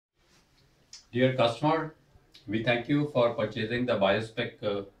Dear customer, we thank you for purchasing the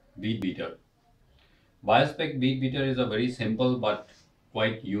Biospec Bead Beater. Biospec Bead Beater is a very simple but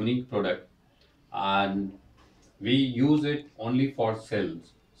quite unique product, and we use it only for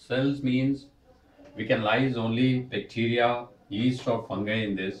cells. Cells means we can lyse only bacteria, yeast or fungi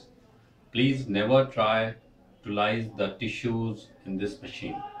in this. Please never try to lyse the tissues in this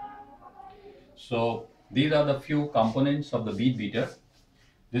machine. So these are the few components of the bead beater.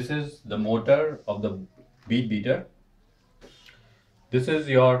 This is the motor of the bead beater. This is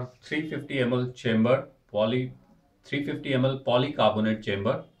your 350 ml chamber, 350 ml polycarbonate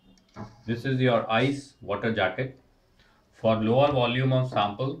chamber. This is your ice water jacket. For lower volume of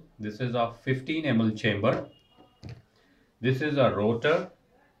sample, this is a 15 ml chamber. This is a rotor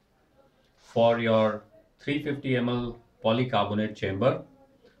for your 350 ml polycarbonate chamber,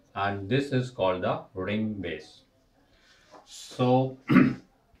 and this is called the ring base. So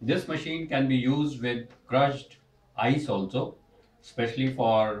this machine can be used with crushed ice also, especially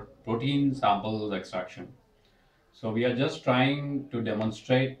for protein sample extraction. So we are just trying to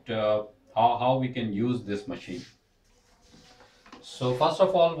demonstrate how we can use this machine. So first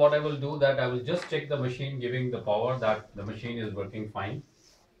of all, what I will do that I will just check the machine giving the power that the machine is working fine.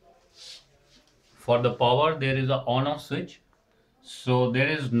 For the power, there is a on off switch. So there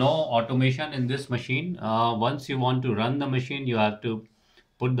is no automation in this machine. Once you want to run the machine, you have to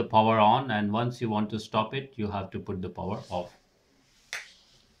put the power on, and once you want to stop it, you have to put the power off.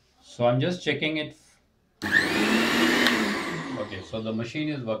 So I'm just checking it. Okay, so the machine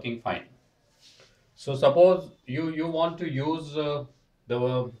is working fine. So suppose you want to use the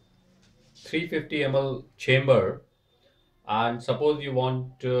 350 ml chamber, and suppose you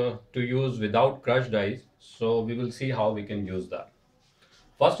want to use without crushed ice. So we will see how we can use that.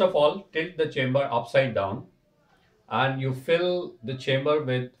 First of all, tilt the chamber upside down and you fill the chamber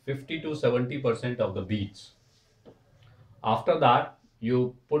with 50 to 70% of the beads. After that,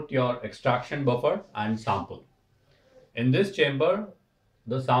 you put your extraction buffer and sample. In this chamber,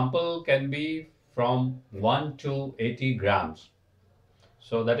 the sample can be from 1 to 80 grams.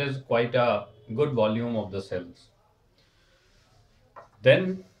 So that is quite a good volume of the cells.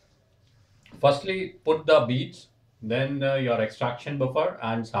 Then firstly put the beads, then your extraction buffer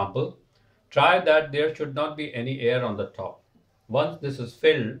and sample. Try that there should not be any air on the top. Once this is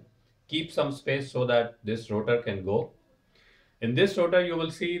filled, keep some space so that this rotor can go. In this rotor, you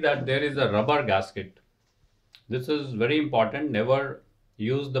will see that there is a rubber gasket. This is very important. Never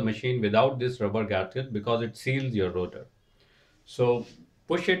use the machine without this rubber gasket because it seals your rotor. So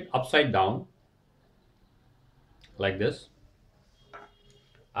push it upside down like this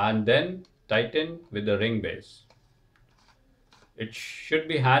and then tighten with the ring base. It should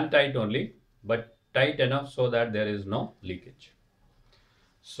be hand tight only, but tight enough so that there is no leakage.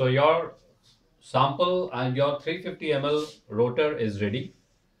 So your sample and your 350 ml rotor is ready.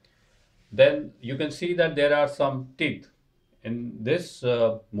 Then you can see that there are some teeth in this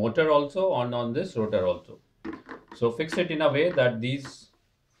motor also and on this rotor also. So fix it in a way that these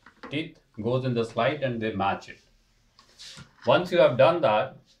teeth goes in the slide and they match it. Once you have done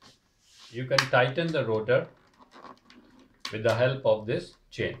that, you can tighten the rotor with the help of this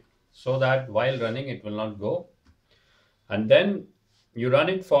chain so that while running it will not go. And then you run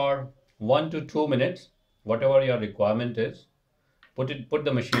it for 1 to 2 minutes, whatever your requirement is. Put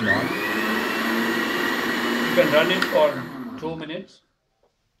the machine on. You can run it for 2 minutes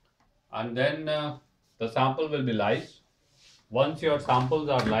and then the sample will be lysed. Once your samples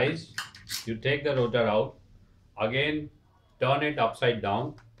are lysed, you take the rotor out. Again, turn it upside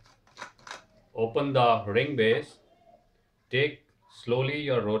down. Open the ring base. Take slowly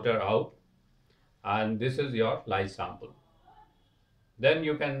your rotor out, and this is your lysed sample. Then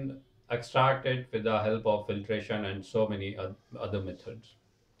you can extract it with the help of filtration and so many other methods.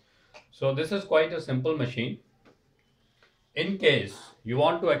 So this is quite a simple machine. In case you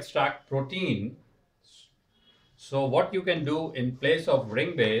want to extract protein, so what you can do in place of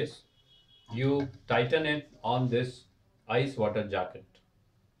ring base, you tighten it on this ice water jacket.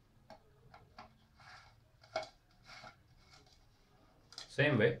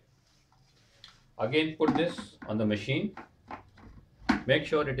 Same way. Again, put this on the machine. Make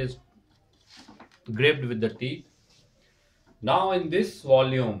sure it is gripped with the teeth. Now in this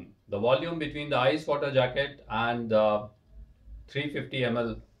volume, the volume between the ice water jacket and the 350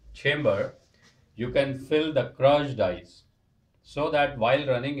 ml chamber, you can fill the crushed ice so that while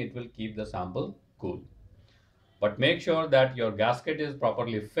running it will keep the sample cool. But make sure that your gasket is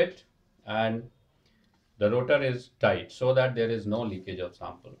properly fit and the rotor is tight so that there is no leakage of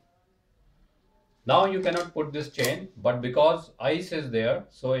sample. Now you cannot put this chain, but because ice is there,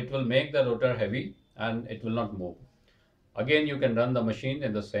 so it will make the rotor heavy and it will not move. Again, you can run the machine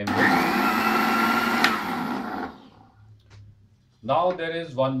in the same way. Now there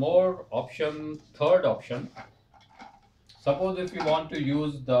is one more option, third option. Suppose if you want to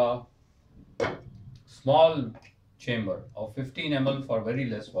use the small chamber of 15 ml for very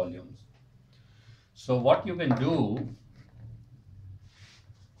less volumes. So what you can do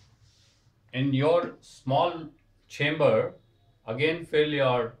in your small chamber, again fill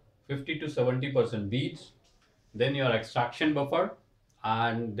your 50 to 70% beads, then your extraction buffer,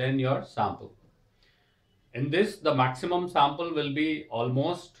 and then your sample. In this, the maximum sample will be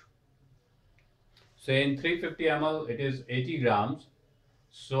almost, say in 350 ml, it is 80 grams.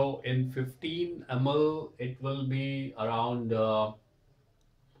 So in 15 ml, it will be around,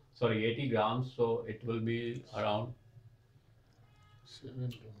 80 grams. So it will be around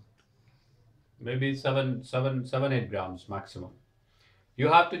maybe 8 grams maximum. You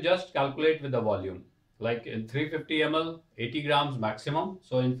have to just calculate with the volume. Like in 350 ml, 80 grams maximum.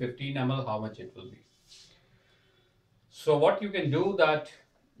 So in 15 ml, how much it will be. So what you can do that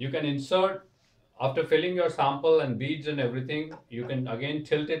you can insert after filling your sample and beads and everything, you can again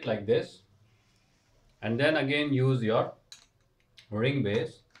tilt it like this and then again use your ring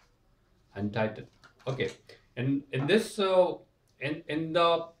base and tighten. Okay, in this in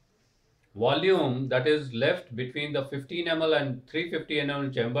the volume that is left between the 15 ml and 350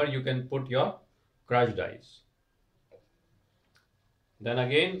 ml chamber, you can put your crushed ice. Then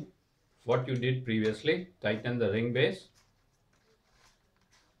again, what you did previously, tighten the ring base,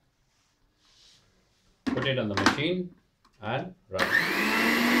 put it on the machine and run.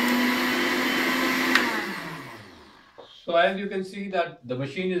 So as you can see that the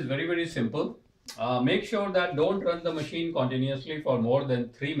machine is very simple. Make sure that don't run the machine continuously for more than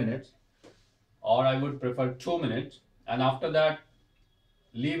 3 minutes, or I would prefer 2 minutes, and after that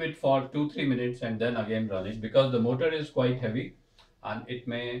leave it for 2-3 minutes and then again run it, because the motor is quite heavy and it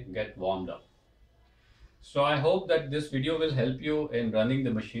may get warmed up. So I hope that this video will help you in running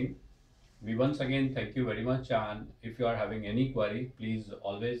the machine. We once again thank you very much, and if you are having any query, please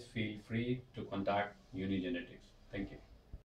always feel free to contact Uni-Genetics. Thank you.